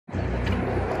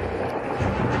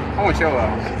I want your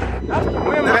ass. That's the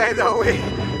win. Ain't no way.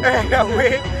 Ain't no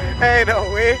way. Ain't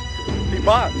no way. He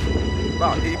boxed.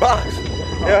 He boxed.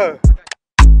 Yeah.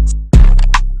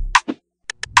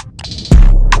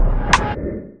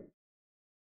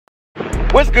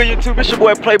 What's good, YouTube? It's your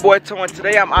boy Playboy Toy.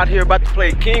 Today I'm out here about to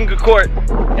play King of Court,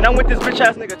 and I'm with this bitch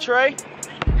ass nigga Trey.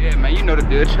 Yeah, man, you know the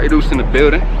deal. Trey Deuce in the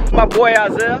building. My boy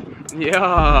Isaiah.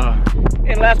 Yeah.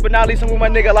 And last but not least, I'm with my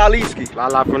nigga Laliski.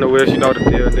 Lala from the West, you know the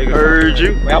deal, nigga. Heard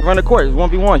you. Out run the court, it's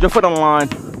 1v1. Your foot on the line.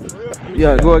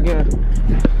 Yeah, go again.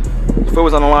 Your foot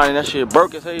was on the line and that shit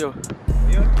broke as hell.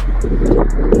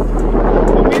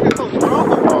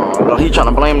 Oh, he trying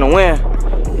to blame the win.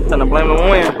 He trying to blame the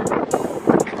win.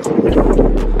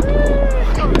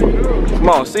 Come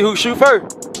on, see who shoot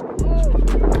first.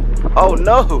 Oh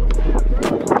no.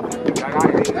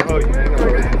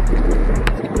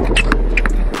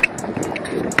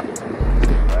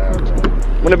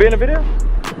 Wanna be in the video?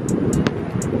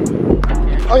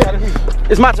 Oh yeah, that's me.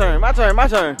 It's my turn, my turn.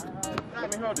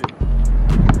 Let me hold it.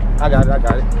 I got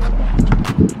it.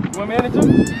 You want me in it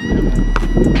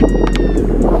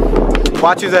too?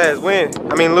 Watch his ass win.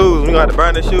 I mean lose. We gonna have to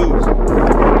burn the shoes.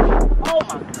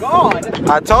 Oh my god.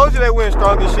 I told you they win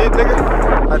strong as shit, nigga.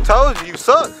 I told you, you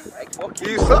suck.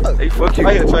 You suck. Hey, fuck you.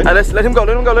 Right here, Trey. Right, let him go.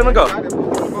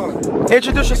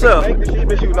 Introduce yourself. She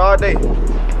been shooting all day.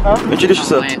 Huh? Introduce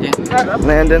yourself.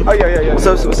 Landon. Oh yeah.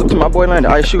 So what's up to my boy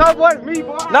Landon? Alright, shoot. No, boy, me,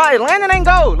 boy. Nah, Landon ain't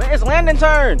go. It's Landon's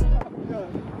turn.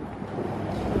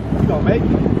 You gonna make it?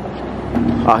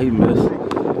 Oh, he missed.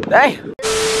 Dang.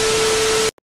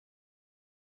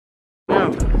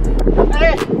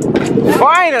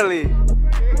 Finally.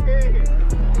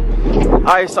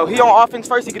 Alright, so he on offense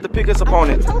first. He get to pick his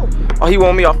opponent. Oh, he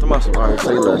want me off the muscle. Alright,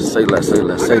 say less.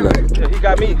 Yeah, he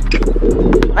got me.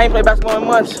 I ain't played basketball in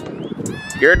months.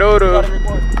 You're dodo.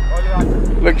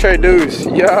 Look, Trey Deuce.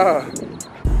 Yeah.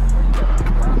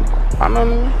 I don't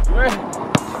know.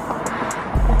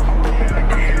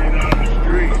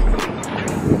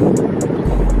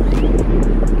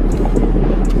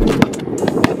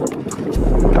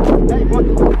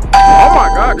 Oh my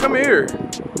God, come here.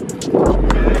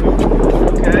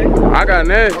 Okay. I got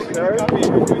next.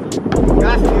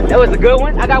 That was a good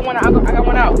one. I got one out.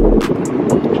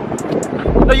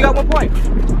 No, you got 1 point.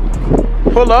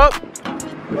 Pull up.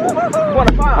 1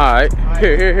 to 5. All right.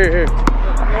 Here.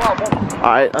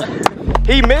 Alright.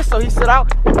 He missed, so he sit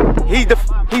out.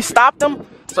 He stopped him,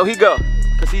 so he go.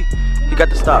 Cause he got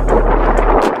to stop.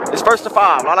 It's 1st to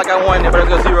 5. All I got 1 there, but it's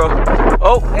go 0.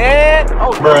 Oh, and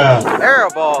bruh.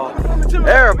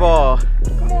 Air ball.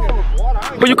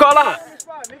 Who you call out?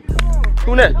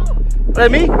 Who that?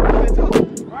 That me?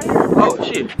 Oh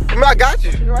shit. Come here, I got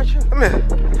you. Come here.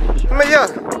 Yeah.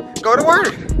 Go to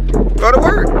work.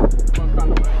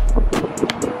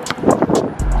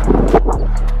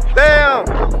 Damn.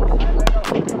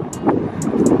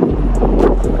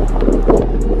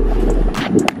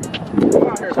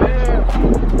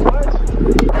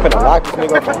 I'm finna lock this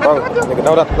nigga up on bro. Nigga,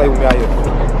 don't have to play with me out here.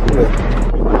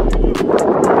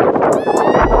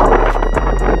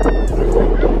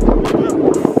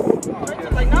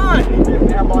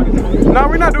 No,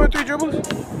 we're not doing 3 dribbles.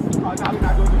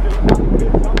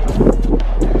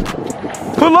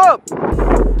 Pull up.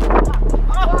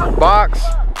 Box.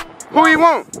 Who you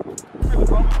want?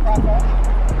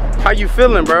 How you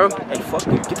feeling, bro? Hey, fuck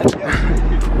you. Get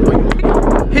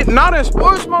that. Hit not in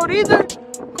sports mode either.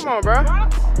 Come on, bro.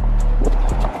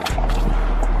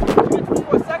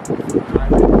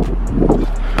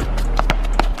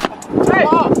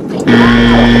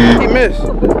 He missed.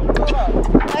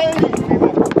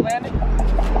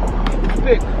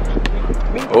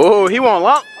 Oh, he want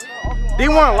Lala? D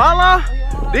want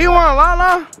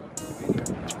Lala?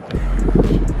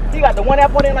 He got the one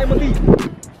that put in like Malik.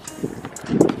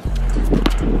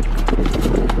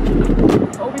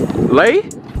 Lay.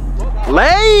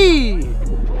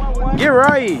 Get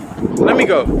right. Let me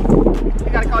go.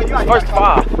 First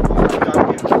 5.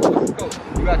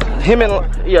 Him and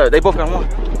yeah, they both got 1.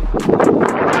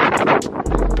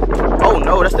 Oh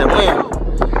no, that's that win.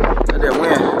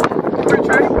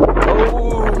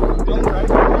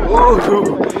 Oh,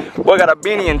 boy got a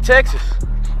beanie in Texas.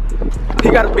 He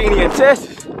got a beanie in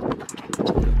Texas.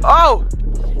 Oh,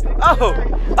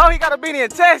 he got a beanie in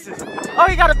Texas.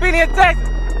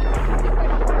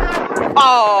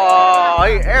 Oh,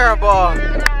 he airballed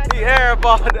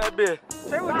that bitch.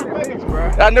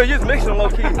 I know you was mixing low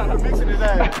key.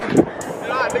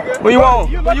 Who you want?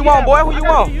 Who you want, boy? Who you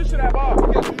want?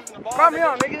 Come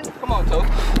here, nigga. Come on, Toe.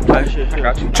 Oh, shit, I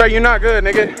got you. Trey, you not good,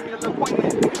 nigga.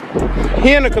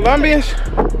 He in the Colombians?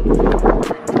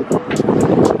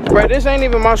 Bro, this ain't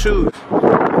even my shoes.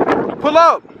 Pull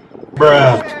up.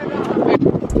 Bruh.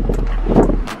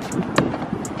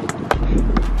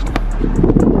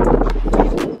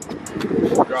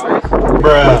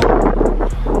 Bruh.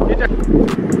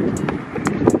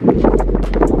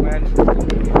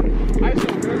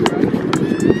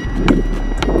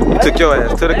 You took your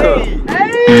ass to the cup.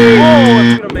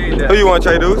 Hey! Who you want,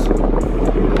 Trey Deuce?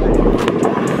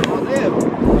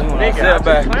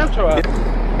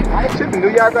 I ain't tripping, do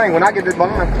y'all thing when I get this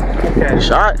behind.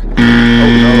 Shot. Oh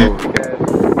no.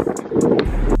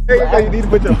 Hey, you need to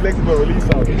put your flexible release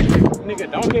on. Nigga,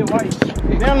 don't get white.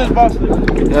 Damn this boss.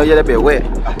 Hell yeah, that bit wet.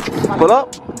 Pull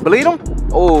up. Bleed him.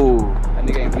 Oh. That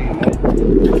nigga ain't bleeding.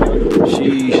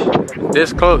 Sheesh.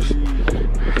 This close.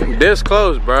 This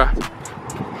close, bruh.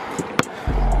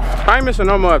 I ain't missing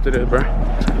no more after this, bruh.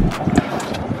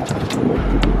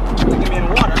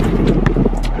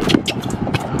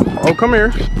 Oh, come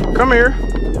here. Come here.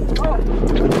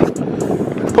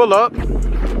 Pull up.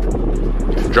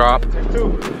 Drop.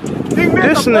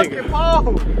 This nigga.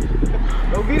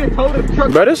 Don't get it told the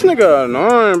truck. Bro, this nigga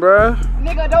annoying, bruh.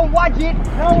 Nigga, don't watch it. I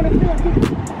don't want to feel it.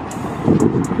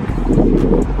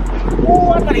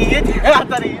 Oh, I thought he hit it. I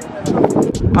thought he hit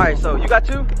it. Alright, so you got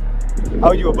two?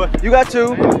 Oh, you a butt. You got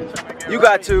two. You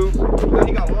got two.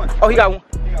 He got one. Oh, he got one.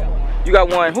 You got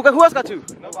one. Who else got two?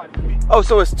 Nobody. Oh,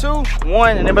 so it's 2,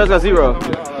 1, and everybody got 0.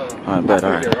 Alright, bet,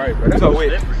 alright. So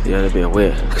wet. Yeah, that bit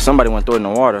wet. Cause somebody went through it in the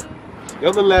water.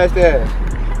 Yo, the last ass.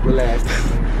 Relax.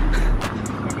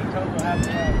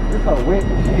 It's so wet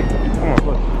and shit. Come on,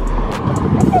 look.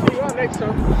 I'll be on next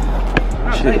time.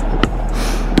 Shit.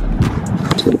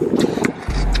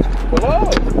 Whoa.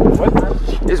 Westbrook?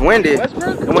 It's windy.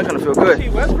 Westbrook? The wind kinda feel good. Is he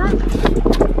Westbrook?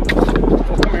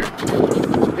 Oh, come here.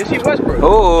 Is he Westbrook?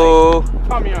 Oh.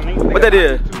 Call me on me. What that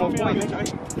is? 2 more points.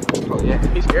 Oh yeah,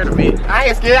 he's scared of me. I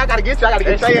ain't scared. I gotta get you. I gotta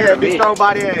get your ass. Big strong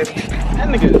body ass. That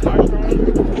nigga is not strong.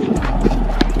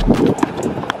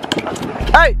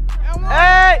 Hey!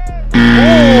 Hey!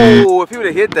 Oh, if he would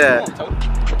have hit that.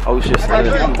 Oh shit. I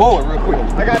got 3 on the board real quick.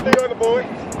 I got 3 on the board. I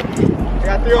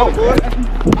got 3 on the board.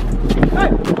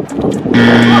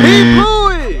 He blew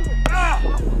it!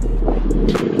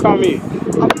 Call me. I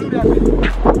blew that bitch.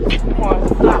 Come on,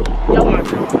 stop. Y'all want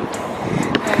to.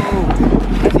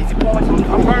 That's easy boys.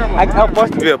 I'm burning. I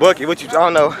busted you a bucket. What you? I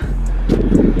don't know.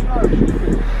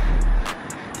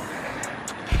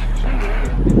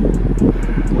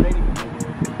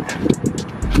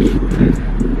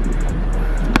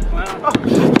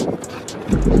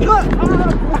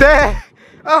 Damn.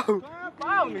 Oh.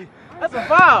 Foul me. That's a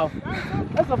foul.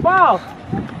 That's a foul.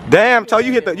 Damn, Toe,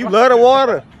 you hit the. You love the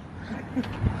water.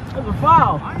 That's a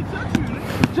foul. I ain't touched you.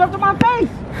 Jumped in my face.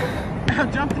 I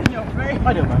jumped in your face.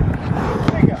 I didn't.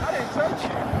 Nigga, I didn't touch you.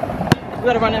 We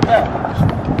gotta run that back.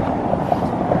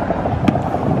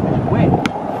 Wait.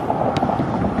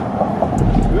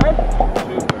 Good?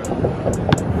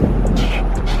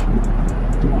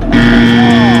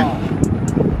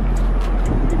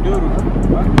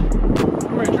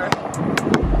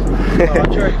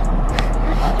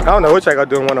 I don't know what track I'm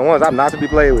doing one-on-ones. I'm not to be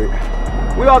played with.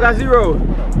 We all got 0.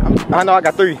 I know I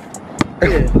got 3. Yeah.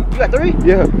 You got 3?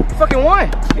 Yeah. Fucking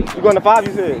 1. You going to 5?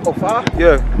 You said? Oh, 5?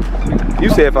 Yeah. You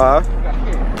said 5.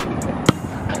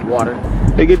 Water.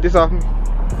 Hey, get this off me.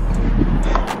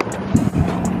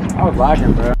 I was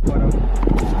lagging, bro.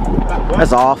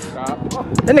 That's off.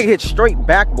 That nigga hit straight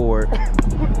backboard.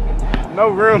 No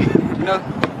room. You know,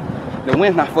 the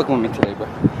wind's not fucking with me today, bro.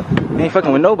 He ain't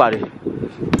fucking with nobody.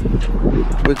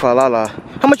 We call Lala.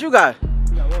 How much you got?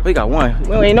 We got 1.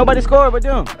 Well, ain't nobody scored but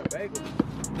them.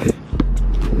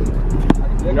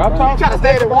 Drop top. Try to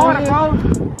stay in the water, bro.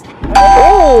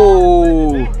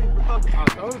 Oh!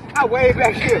 I way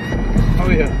back here. Oh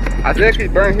yeah. I think he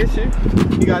burned his shit.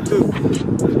 He got 2.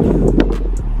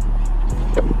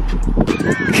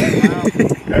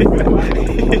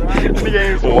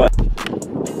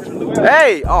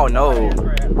 Hey! Oh no.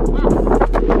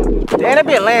 Damn, that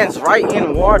bit lands right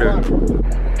in water.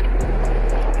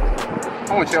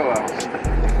 I want your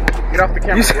get off the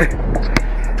camera.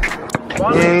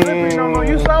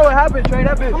 You saw what happened, Trey.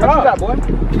 That bitch dropped. How much you got, boy?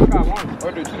 I got 1.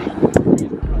 Or do 2.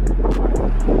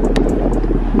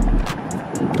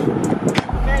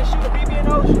 Can't shoot a BB in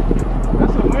the ocean.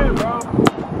 That's a win, bro.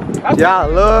 Y'all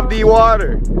love the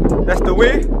water. That's the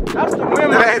win? That's the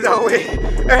win, That ain't no win.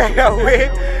 Ain't no win.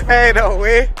 Ain't no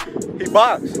win. He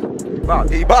boxed.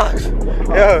 He boxed.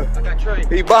 Yeah. I got Trey.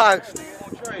 He boxed.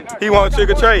 He want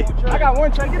Trigger Trey. I got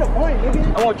 1, Trey. Get a point,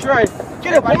 nigga. I want Trey.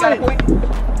 Get a point.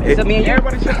 It's me and you.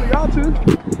 Everybody check for y'all too.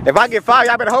 If I get 5,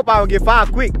 y'all better hope I don't get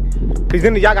 5 quick. Cause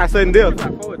then y'all got sudden death. I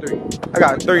got 4 or 3. I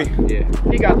got 3. Yeah.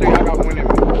 He got 3. I got 1. Me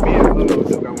and Lil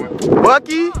got 1.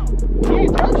 Bucky?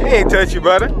 He ain't touch you,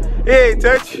 brother. He ain't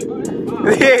touch you.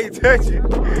 He ain't touch you.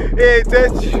 He ain't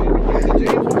touch you.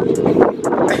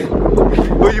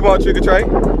 Who you want, Trigger Trey?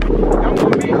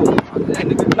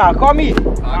 Nah, call me.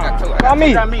 Call me.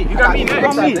 You got me next.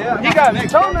 Call me. You got me.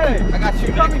 Tell me. I got you.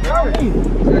 You got me. Call me.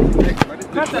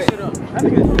 Cut that shit up.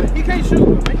 He can't shoot.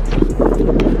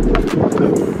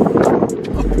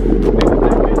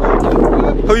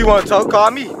 Who you want to talk?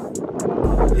 Call me.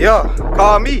 Yeah,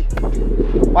 call me.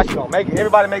 Watch you gonna make it.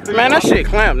 Everybody make 3. Man, that shit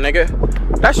clamp, nigga.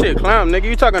 That shit clamp, nigga.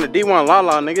 You talking to D1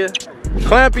 Lala, nigga.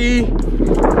 Clampy.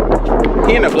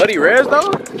 He in the bloody res,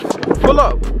 though? Pull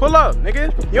up,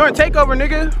 nigga. You in takeover,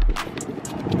 nigga.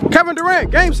 Kevin Durant,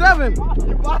 game 7.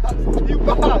 You box.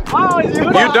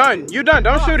 You done.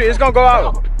 Don't shoot it. It's gonna go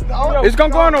out. It's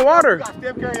gonna go in the water. I'm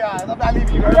not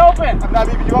leaving you open. I'm not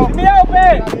leaving you open. Be open.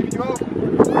 I'm not leaving you open.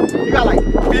 You got like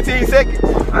 15 seconds.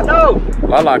 I know.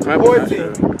 Lala clamping.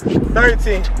 14,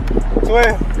 13,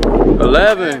 12,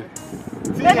 11.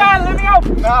 Nigga, let me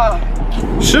open. Nah.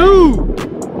 Shoot.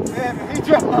 7. He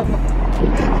dropped.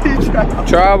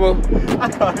 Travel.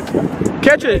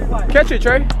 Catch it,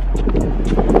 Trey.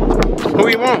 Who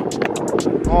you want?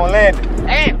 On landing.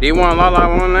 Damn. D1 Lala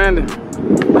on landing.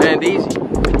 Land easy.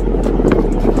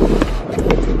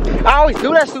 I always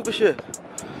do that stupid shit.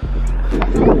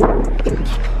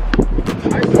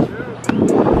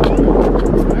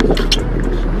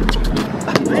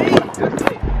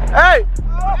 Hey!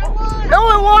 No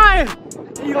one won!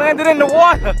 He landed in the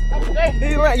water.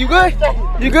 You good?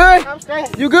 You good? I'm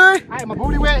straight. You good? Hey, my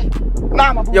booty wet.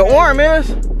 Nah, my booty Your wet. arm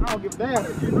is? I don't give a damn.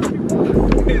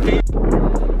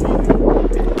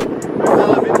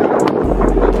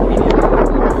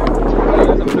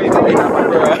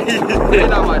 It ain't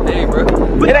not my day, bro.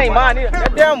 It ain't mine either.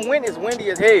 That damn wind is windy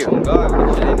as hell. Oh God,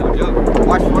 this shit ain't no joke.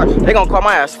 Watch. They gonna call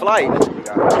my ass flight.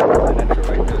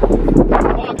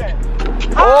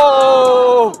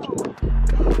 Oh!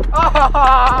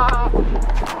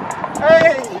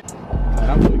 Hey!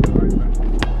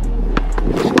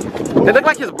 They look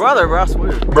like his brother, bro, I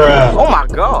swear. Bruh. Oh my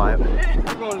God.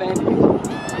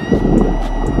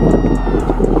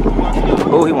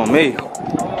 Oh, he want me.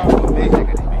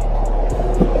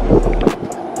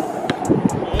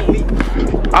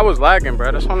 I was lagging,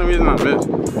 bro. That's the only reason I missed.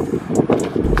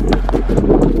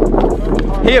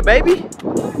 Here, baby.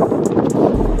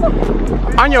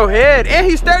 On your head. And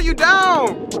he stare you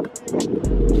down.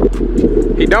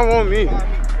 He don't want me.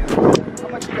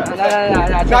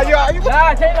 Now you out.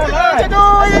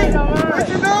 What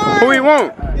you doing? Who he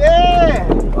want? Yeah.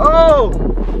 Oh.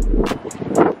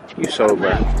 You so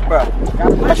bad.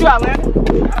 What you out, man?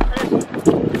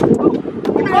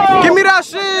 Give me that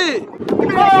shit.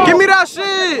 Give me that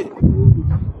shit.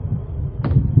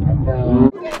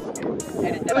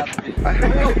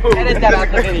 Edit that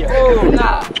out the video.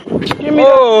 Nah. Give me that.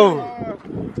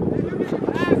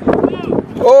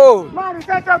 Oh. Mommy,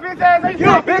 shut your bitch ass. You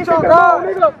a bitch on God,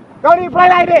 nigga. Don't even play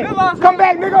like that. Come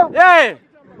back, nigga. Yeah.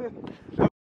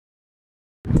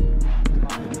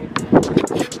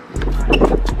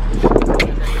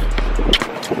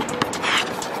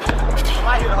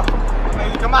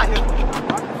 Come out here.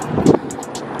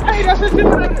 Hey, that's what you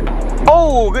doing.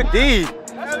 Oh, good D.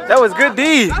 That was good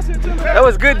D. That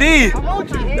was good D.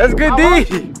 That's good D.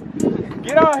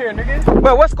 Get out here, nigga.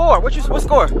 Well, what score? What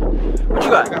score? What you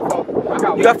got?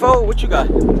 You got 4? What you got?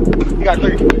 You got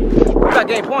 3. You got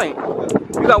game point.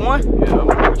 You got 1? Yeah.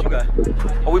 What you got?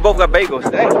 Oh, we both got bagels.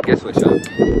 Dang. Guess what, y'all?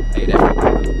 Hey, that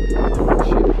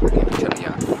shit. I can't be telling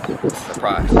y'all.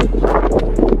 Surprise.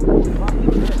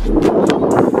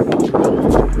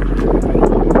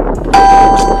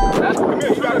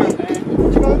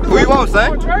 Who you want,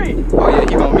 son? Oh yeah,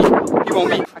 he want me. He want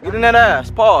me. Get in that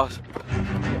ass. Pause.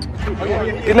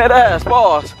 Get in that ass.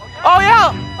 Pause. Oh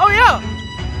yeah. Oh yeah.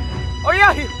 Oh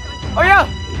yeah. Oh yeah.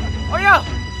 Oh yeah.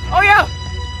 Oh yeah.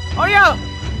 Oh yeah.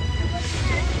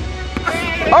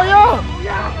 Oh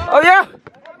yeah. Oh yeah.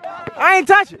 I ain't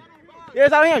touch it. Yeah,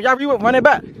 it's out of him. Y'all run it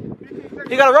back.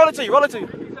 He gotta roll it to you. Roll it to you.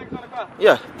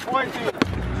 Yeah.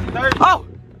 Oh,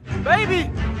 baby.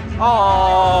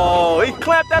 Oh, he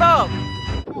clamped that up.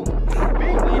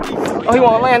 Oh, he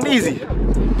wanna land easy.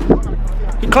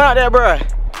 He clamped that, bro.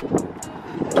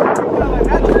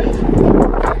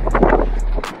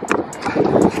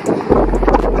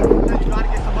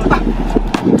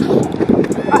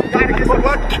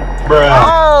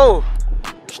 Oh,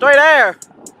 straight air.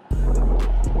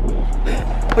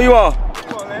 Who you want?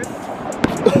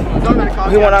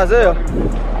 He want Isaiah.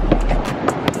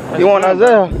 He want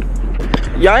Isaiah.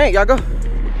 Y'all ain't, y'all go.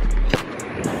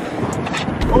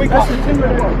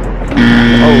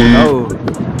 Oh no.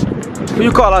 Who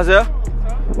you call, Isaiah?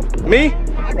 Me?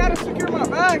 I gotta secure my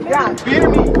bag. Yeah, beat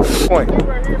me. Point. This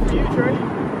right here for you, Trey.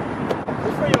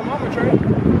 This for your mama, Trey.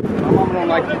 My mama don't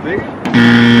like you, big.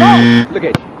 Oh! Look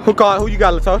at you. Who you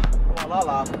got, Lato?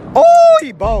 Lala. Oh,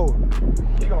 he bold.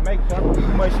 She gonna make too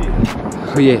much shit.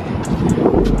 Oh yeah.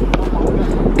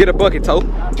 Get a bucket, Toe.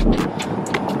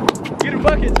 Get a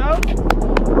bucket, Toe.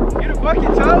 Get a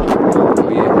bucket, Toe. Oh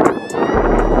yeah.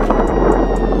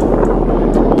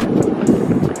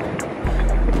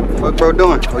 What bro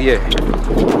doing? Oh yeah.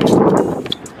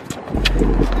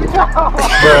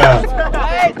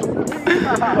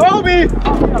 Hold me.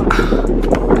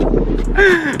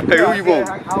 Hey, who you want?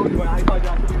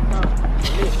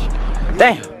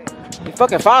 Damn. You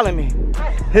fucking following me.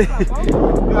 Yeah,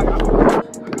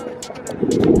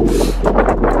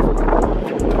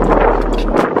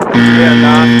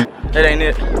 nah. That ain't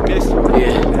it. Miss.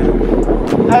 Yeah.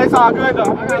 Hey, it's all good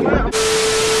though. I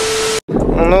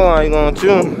don't know how you gonna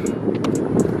chew.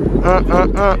 Alright.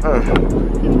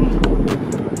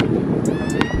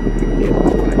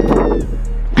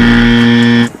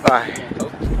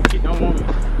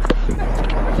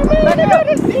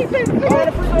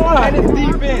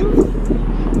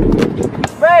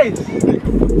 Space.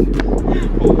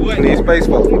 What you need space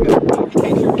for? What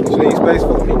you need space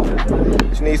for?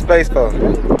 What you need space for?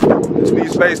 What you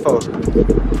need space for?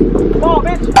 Come on,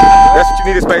 bitch. That's what you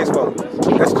need a space for.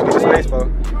 That's what you need a space for.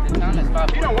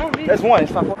 You don't want me. That's one.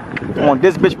 It's 5. I want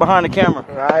this bitch behind the camera.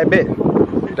 I bet.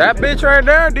 That bitch right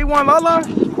there, D1 Lola?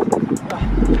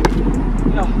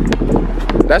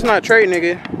 That's not Trey,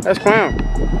 nigga. That's Clown.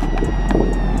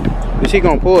 Is he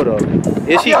gonna pull though?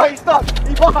 Is he? Yo, he stuck.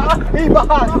 He behind. He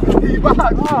behind. He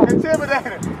behind.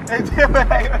 Intimidator.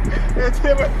 Intimidator.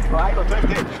 Intimidator. Oh, I ain't gonna touch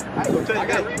that. I ain't gonna touch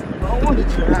that. I don't want you to.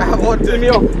 I want to. Give me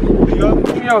up.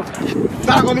 Give me up.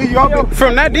 Not gonna leave you up.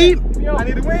 From that deep? I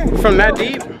need to win. From that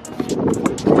deep?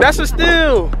 That's a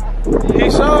steal. He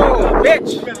sold,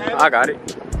 bitch. I got it.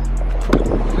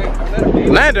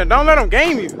 Landon, don't let him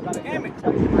game you. Game it.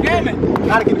 Game it.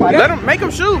 Gotta get by Let him, make him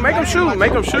shoot. Make him shoot.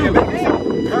 Make him shoot.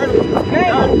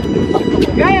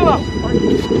 Game up.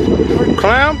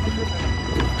 Clamp.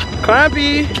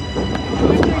 Clampy.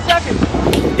 15 seconds.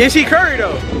 Is he Curry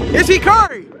though? Is he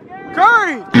Curry?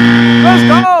 Curry. Let's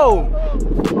go.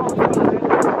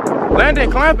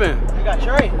 Landon clamping. You got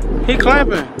Trey. He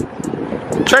clamping.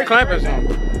 Trey clamping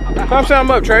something. Clamp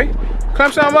something up, Trey.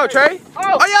 Clamp something up, Trey.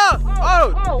 Oh yeah.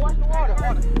 Oh. Oh, watch the water.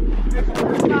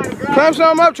 Clamp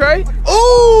something up, Trey.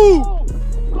 Ooh.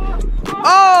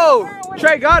 Oh.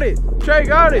 Trey got it. Trey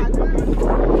got it.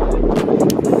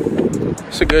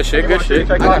 It's a good shit. Good shit.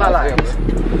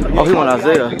 Oh, he want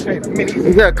Isaiah.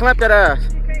 Yeah, clamp that ass.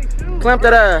 Clamp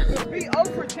that ass.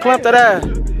 Clamp that ass.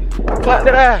 Clamp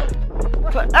that ass.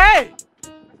 Hey!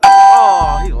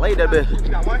 Oh, he laid that bitch.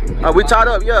 We tied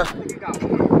up, yeah.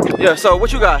 Yeah, so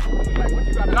what you got? I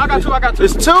got two. I got two.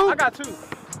 It's 2? I got 2.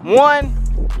 1.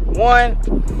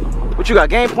 What you got?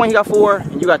 Game point, he got 4,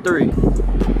 and you got 3.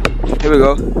 Here we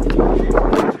go.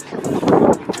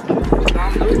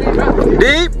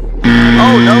 Deep?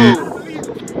 Oh no.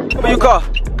 Who you call?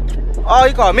 Oh,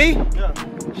 he called me? Yeah.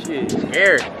 Shit.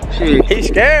 Scared. Shit. He's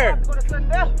scared.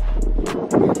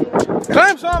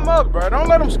 Clamp something up, bro. Don't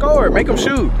let him score. Make him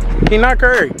shoot. He not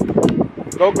Curry.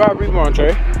 Go guard rebound,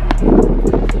 Trey.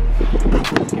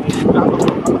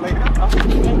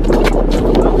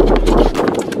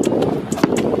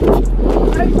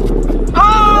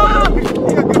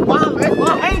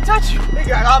 I ain't touch you. He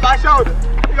got it on my shoulder.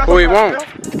 Who he want?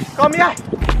 Call me out.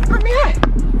 Come me out.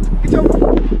 Get your...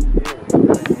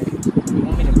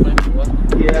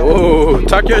 Yeah. Whoa,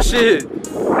 talk your shit.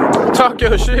 Talk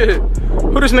your shit.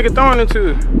 Who this nigga throwing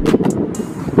into?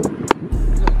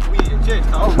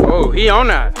 Oh, he on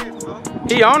that.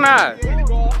 He on that.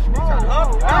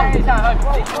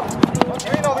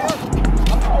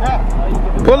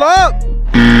 Pull up.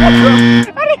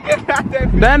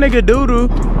 That nigga doo-doo.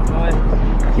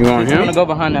 You want him? I'm gonna go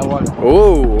behind that water.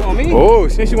 Oh, oh,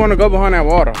 since you want to go behind that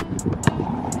water.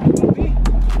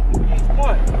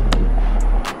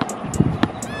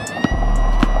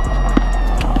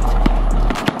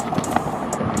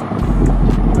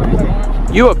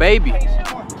 You a baby.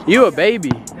 You a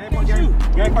baby.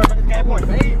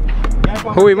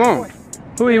 Who he want?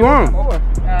 Who he want?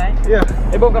 Yeah.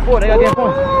 They both got 4, they got game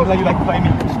point. Looks like you like to play me.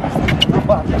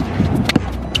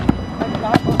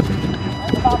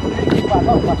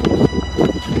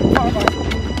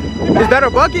 Is that a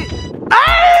bucket?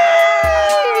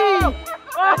 Hey!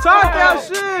 Talk that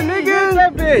shit, nigga.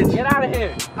 That bitch. Get out of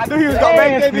here. I knew he was gonna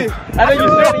make that bitch. I know you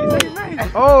said it. You said you made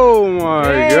it. Oh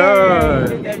my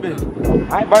god.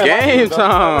 Alright, Game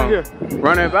time.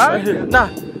 Run it back. Nah,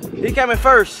 he came in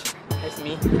first.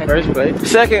 Me. First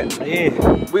place. Second. Yeah.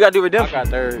 We gotta do I redemption. got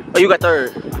third. Oh, you got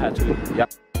third. I had to. Yeah.